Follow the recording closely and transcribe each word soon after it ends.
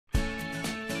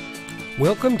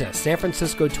Welcome to San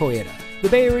Francisco Toyota, the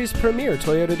Bay Area's premier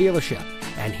Toyota dealership.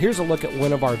 And here's a look at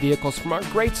one of our vehicles from our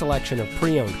great selection of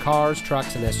pre-owned cars,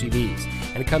 trucks, and SUVs.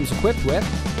 And it comes equipped with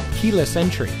keyless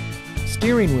entry,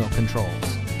 steering wheel controls,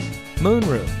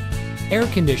 moonroof, air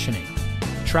conditioning,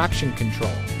 traction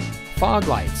control, fog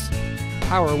lights,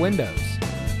 power windows,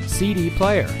 CD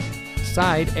player,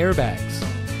 side airbags,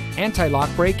 anti-lock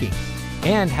braking,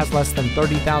 and has less than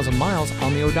 30,000 miles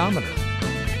on the odometer.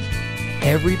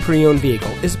 Every pre-owned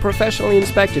vehicle is professionally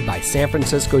inspected by San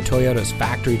Francisco Toyota's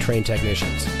factory-trained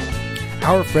technicians.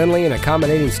 Our friendly and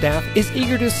accommodating staff is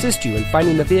eager to assist you in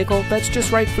finding the vehicle that's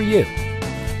just right for you.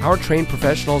 Our trained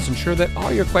professionals ensure that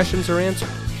all your questions are answered,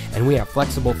 and we have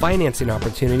flexible financing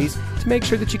opportunities to make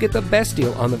sure that you get the best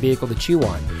deal on the vehicle that you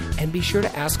want. And be sure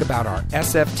to ask about our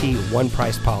SFT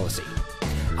one-price policy.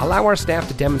 Allow our staff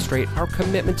to demonstrate our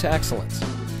commitment to excellence.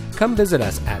 Come visit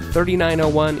us at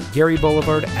 3901 Geary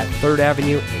Blvd at 3rd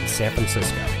Avenue in San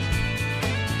Francisco.